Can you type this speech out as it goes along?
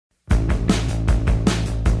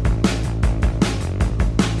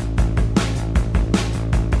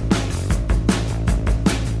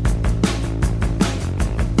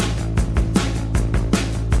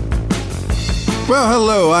Well,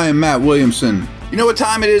 hello, I am Matt Williamson. You know what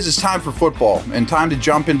time it is? It's time for football and time to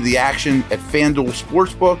jump into the action at FanDuel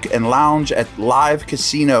Sportsbook and lounge at Live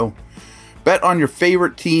Casino. Bet on your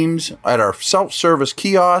favorite teams at our self-service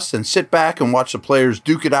kiosks and sit back and watch the players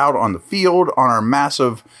duke it out on the field on our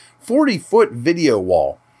massive 40-foot video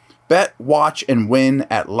wall. Bet, watch, and win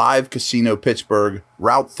at Live Casino Pittsburgh,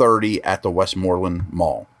 Route 30 at the Westmoreland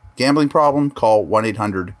Mall. Gambling problem? Call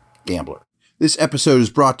 1-800-GAMBLER. This episode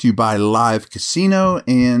is brought to you by Live Casino,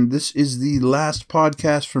 and this is the last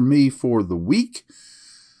podcast for me for the week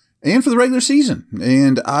and for the regular season.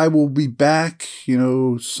 And I will be back,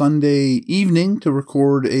 Sunday evening to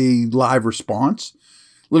record a live response.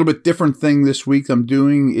 A little bit different thing this week I'm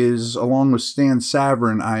doing is, along with Stan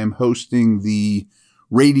Savran, I am hosting the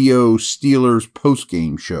Radio Steelers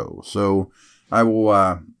postgame show. So I will,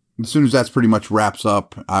 as soon as that's pretty much wraps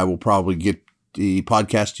up, I will probably get the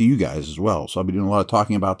podcast to you guys as well. So I'll be doing a lot of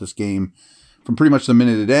talking about this game from pretty much the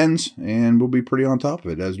minute it ends, and we'll be pretty on top of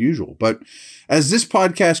it as usual. But as this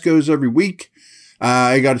podcast goes every week,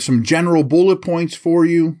 I got some general bullet points for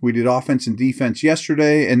you. We did offense and defense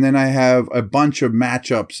yesterday, and then I have a bunch of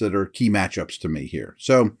matchups that are key matchups to me here.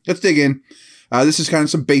 So let's dig in. This is kind of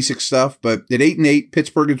some basic stuff, but at 8-8,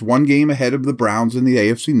 Pittsburgh is one game ahead of the Browns in the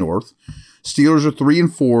AFC North. Steelers are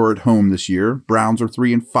 3-4 at home this year. Browns are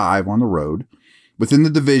 3-5 on the road. Within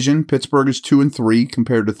the division, Pittsburgh is 2-3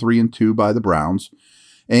 compared to 3-2 by the Browns.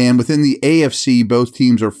 And within the AFC, both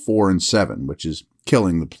teams are 4-7, which is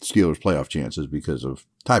killing the Steelers' playoff chances because of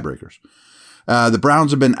tiebreakers. The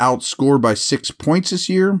Browns have been outscored by 6 points this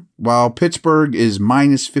year, while Pittsburgh is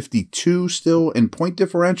minus 52 still in point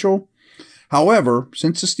differential. However,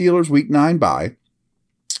 since the Steelers' Week 9 bye,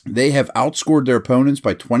 they have outscored their opponents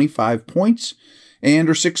by 25 points and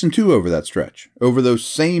are 6-2 over that stretch. Over those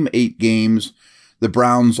same 8 games, the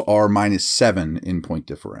Browns are minus 7 in point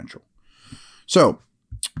differential. So,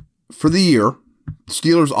 for the year,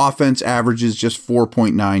 Steelers' offense averages just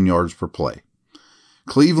 4.9 yards per play.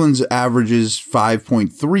 Cleveland's averages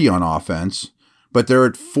 5.3 on offense, but they're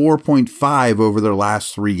at 4.5 over their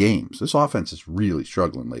last 3 games. This offense is really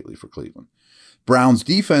struggling lately for Cleveland. Browns'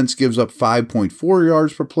 defense gives up 5.4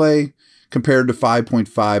 yards per play compared to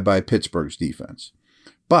 5.5 by Pittsburgh's defense.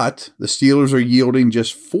 But the Steelers are yielding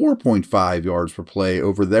just 4.5 yards per play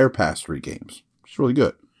over their past 3 games. It's really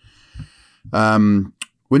good. When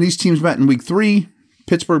these teams met in Week 3,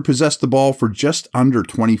 Pittsburgh possessed the ball for just under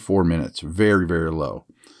 24 minutes. Very, very low.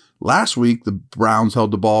 Last week, the Browns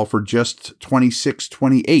held the ball for just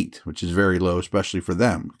 26-28, which is very low, especially for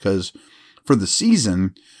them. Because for the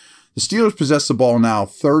season, the Steelers possess the ball now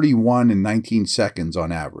 31 and 19 seconds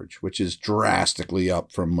on average, which is drastically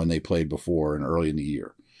up from when they played before and early in the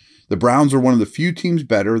year. The Browns are one of the few teams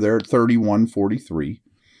better. They're at 31-43.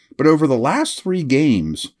 But over the last 3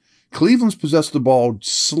 games, Cleveland's possessed the ball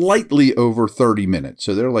slightly over 30 minutes,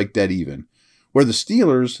 so they're like dead even, where the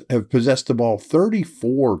Steelers have possessed the ball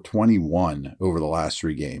 34-21 over the last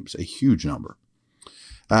 3 games, a huge number.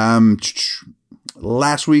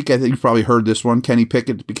 Last week, I think you probably heard this one, Kenny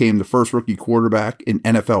Pickett became the first rookie quarterback in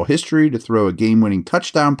NFL history to throw a game-winning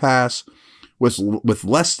touchdown pass with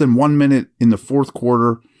less than 1 minute in the fourth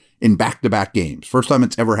quarter in back-to-back games. First time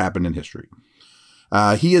it's ever happened in history.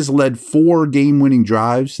 He has led 4 game-winning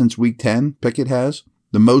drives since Week 10, Pickett has,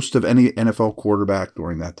 the most of any NFL quarterback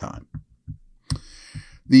during that time.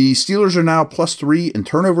 The Steelers are now +3 in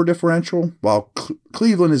turnover differential, while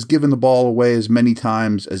Cleveland has given the ball away as many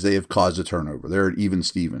times as they have caused a turnover. They're at even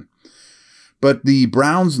Steven. But the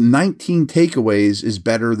Browns' 19 takeaways is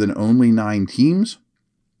better than only 9 teams.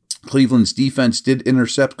 Cleveland's defense did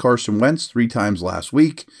intercept Carson Wentz 3 times last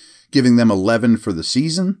week, giving them 11 for the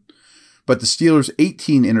season. But the Steelers'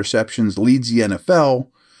 18 interceptions leads the NFL,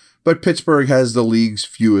 but Pittsburgh has the league's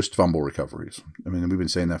fewest fumble recoveries. I mean, we've been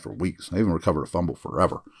saying that for weeks. They haven't recovered a fumble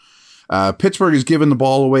forever. Pittsburgh has given the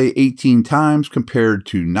ball away 18 times compared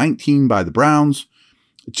to 19 by the Browns.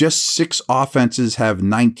 Just 6 offenses have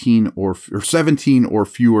 19 or 17 or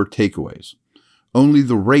fewer takeaways. Only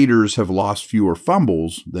the Raiders have lost fewer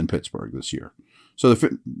fumbles than Pittsburgh this year. So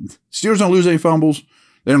the Steelers don't lose any fumbles.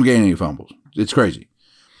 They don't gain any fumbles. It's crazy.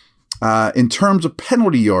 In terms of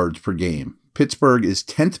penalty yards per game, Pittsburgh is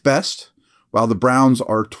 10th best, while the Browns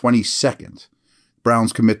are 22nd.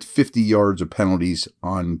 Browns commit 50 yards of penalties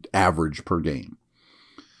on average per game.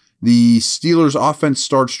 The Steelers' offense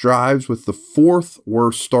starts drives with the 4th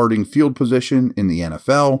worst starting field position in the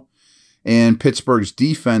NFL, and Pittsburgh's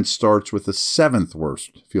defense starts with the 7th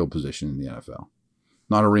worst field position in the NFL.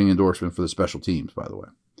 Not a ring endorsement for the special teams, by the way.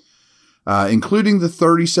 Including the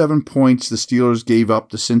 37 points the Steelers gave up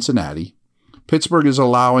to Cincinnati, Pittsburgh is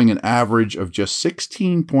allowing an average of just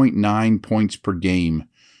 16.9 points per game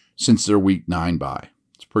since their Week 9 bye.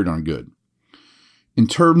 It's pretty darn good. In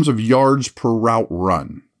terms of yards per route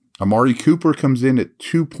run, Amari Cooper comes in at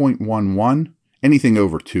 2.11. Anything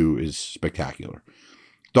over 2 is spectacular.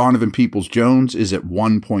 Donovan Peoples-Jones is at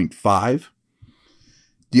 1.5.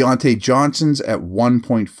 Deontay Johnson's at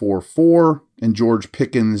 1.44. And George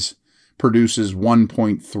Pickens produces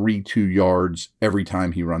 1.32 yards every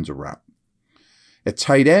time he runs a route. At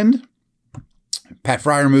tight end, Pat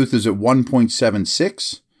Freiermuth is at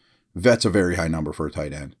 1.76. That's a very high number for a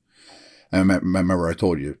tight end. And remember I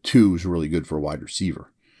told you, 2 is really good for a wide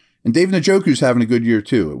receiver. And David Njoku's having a good year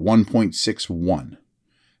too at 1.61.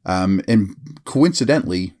 And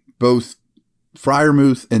coincidentally, both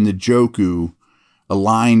Freiermuth and Njoku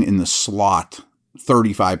align in the slot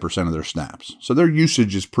 35% of their snaps. So their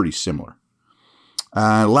usage is pretty similar.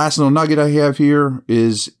 Last little nugget I have here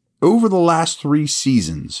is over the last 3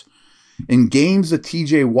 seasons, in games that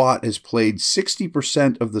TJ Watt has played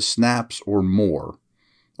 60% of the snaps or more,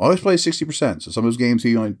 always plays 60%. So some of those games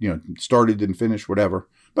he only started, didn't finish, whatever,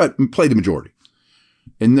 but played the majority.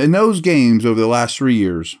 In those games over the last 3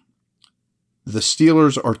 years, the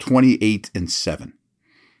Steelers are 28-7.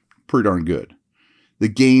 Pretty darn good. The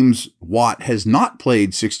games Watt has not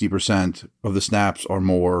played 60% of the snaps or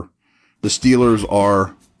more, the Steelers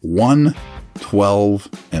are 1-12-1.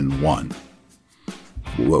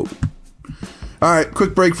 Whoa. All right,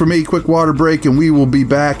 quick break for me, quick water break, and we will be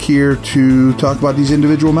back here to talk about these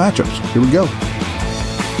individual matchups. Here we go.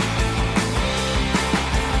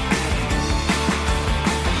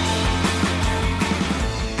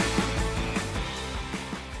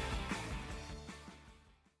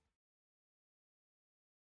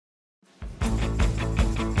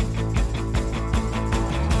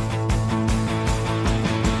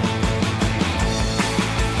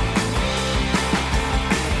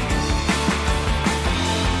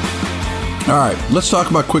 All right, let's talk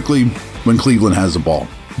about quickly when Cleveland has the ball.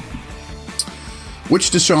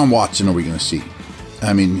 Which Deshaun Watson are we going to see?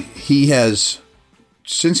 I mean, he has,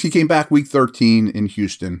 since he came back week 13 in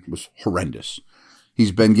Houston, was horrendous.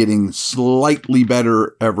 He's been getting slightly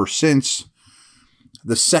better ever since.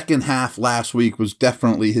 The second half last week was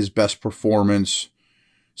definitely his best performance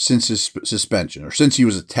since his suspension, or since he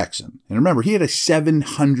was a Texan. And remember, he had a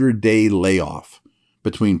 700-day layoff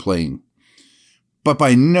between playing. But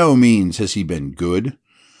by no means has he been good.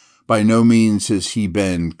 By no means has he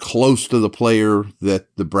been close to the player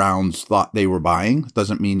that the Browns thought they were buying.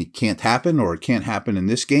 Doesn't mean it can't happen, or it can't happen in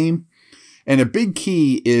this game. And a big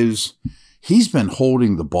key is he's been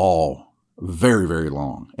holding the ball very, very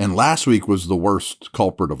long. And last week was the worst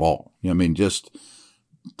culprit of all. I mean, just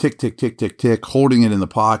tick, tick, tick, tick, tick, holding it in the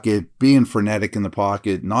pocket, being frenetic in the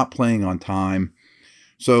pocket, not playing on time.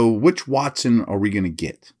 So which Watson are we going to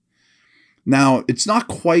get? Now, it's not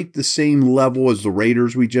quite the same level as the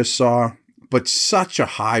Raiders we just saw, but such a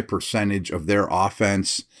high percentage of their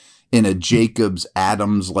offense in a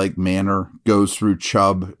Jacobs-Adams-like manner goes through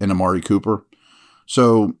Chubb and Amari Cooper.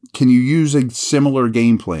 So can you use a similar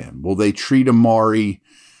game plan? Will they treat Amari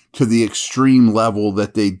to the extreme level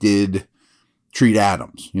that they did treat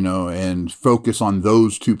Adams, and focus on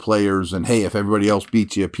those two players? And hey, if everybody else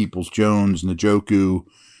beats you, Peoples-Jones, Njoku,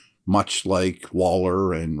 much like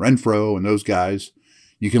Waller and Renfro and those guys,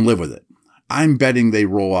 you can live with it. I'm betting they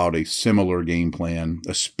roll out a similar game plan,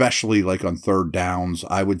 especially like on third downs.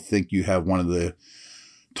 I would think you have one of the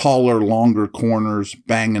taller, longer corners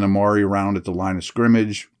banging Amari around at the line of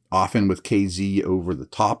scrimmage, often with KZ over the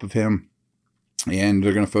top of him. And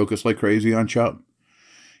they're going to focus like crazy on Chubb.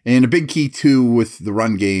 And a big key, too, with the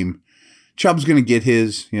run game, Chubb's going to get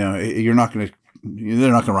his. They're not going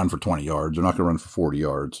to run for 20 yards. They're not going to run for 40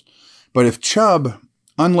 yards. But if Chubb,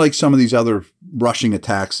 unlike some of these other rushing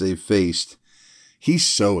attacks they've faced, he's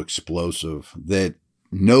so explosive that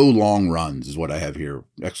no long runs is what I have here.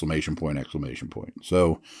 Exclamation point, exclamation point.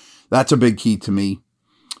 So that's a big key to me.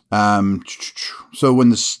 So when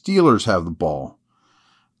the Steelers have the ball,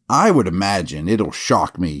 I would imagine it'll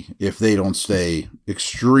shock me if they don't stay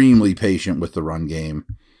extremely patient with the run game.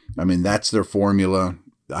 I mean, that's their formula.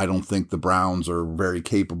 I don't think the Browns are very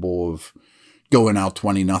capable of going out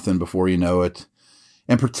 20-0 before you know it.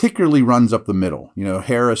 And particularly runs up the middle.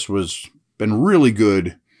 Harris been really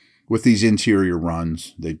good with these interior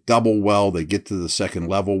runs. They double well. They get to the second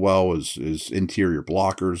level well as interior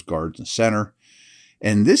blockers, guards, and center.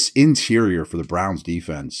 And this interior for the Browns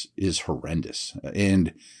defense is horrendous.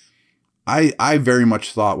 And I very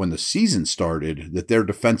much thought when the season started that their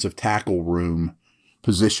defensive tackle room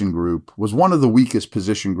position group was one of the weakest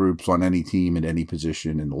position groups on any team in any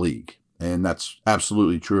position in the league. And that's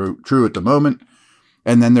absolutely true at the moment.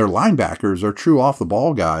 And then their linebackers are true off the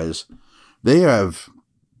ball guys. They have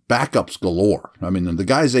backups galore. I mean, the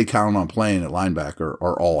guys they count on playing at linebacker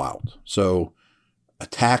are all out. So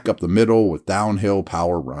attack up the middle with downhill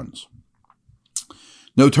power runs.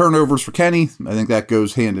 No turnovers for Kenny. I think that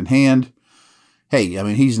goes hand in hand. Hey, I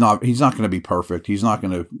mean, he's not going to be perfect. He's not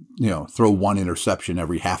going to, throw one interception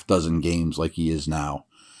every half dozen games like he is now.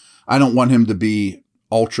 I don't want him to be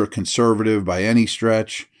ultra conservative by any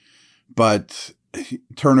stretch, but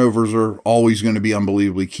turnovers are always going to be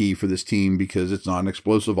unbelievably key for this team because it's not an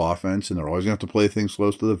explosive offense and they're always going to have to play things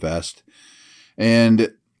close to the vest.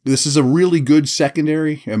 And this is a really good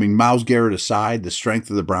secondary. I mean, Myles Garrett aside, the strength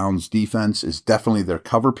of the Browns defense is definitely their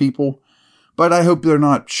cover people, but I hope they're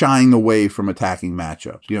not shying away from attacking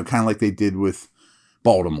matchups, kind of like they did with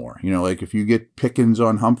Baltimore. Like if you get Pickens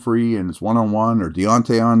on Humphrey and it's one-on-one, or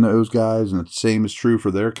Deontay on those guys, and the same is true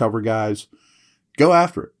for their cover guys, go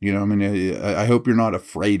after it. I hope you're not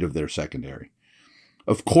afraid of their secondary.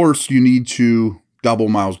 Of course, you need to double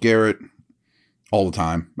Myles Garrett all the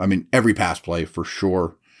time. I mean, every pass play for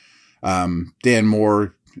sure. Dan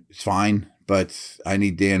Moore is fine, but I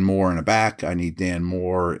need Dan Moore in a back. I need Dan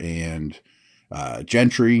Moore and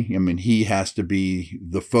Gentry. I mean, he has to be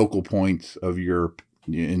the focal point of your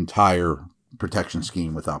entire protection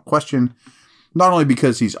scheme without question. Not only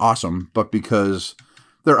because he's awesome, but because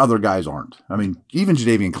their other guys aren't. I mean, even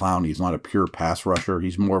Jadeveon Clowney is not a pure pass rusher.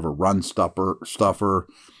 He's more of a run stuffer,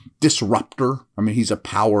 disruptor. I mean, he's a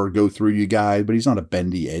power go-through-you guy, but he's not a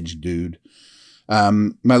bendy edge dude.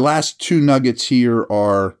 My last two nuggets here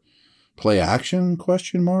are play action, ?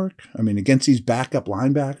 I mean, against these backup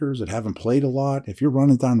linebackers that haven't played a lot, if you're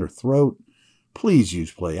running down their throat, please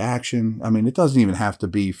use play action. I mean, it doesn't even have to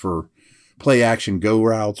be for play action go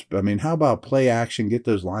routes. I mean, how about play action, get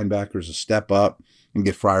those linebackers to step up and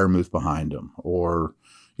get Freiermuth behind them, or,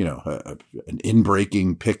 an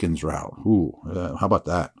in-breaking Pickens route. Ooh, how about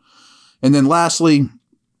that? And then lastly,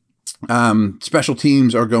 special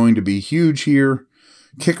teams are going to be huge here.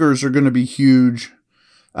 Kickers are going to be huge,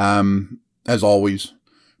 as always.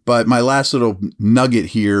 But my last little nugget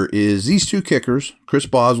here is these two kickers, Chris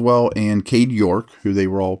Boswell and Cade York, who they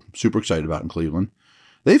were all super excited about in Cleveland.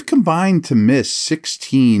 They've combined to miss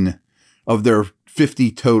 16 of their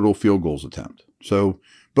 50 total field goals attempt. So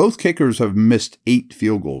both kickers have missed 8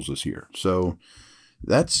 field goals this year. So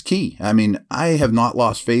that's key. I mean, I have not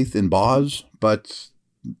lost faith in Boz, but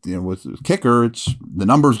with the kicker, the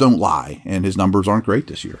numbers don't lie, and his numbers aren't great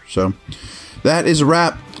this year. So that is a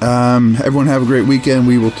wrap. Everyone have a great weekend.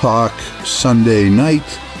 We will talk Sunday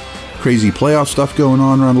night. Crazy playoff stuff going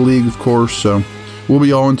on around the league, of course. So we'll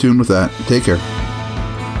be all in tune with that. Take care.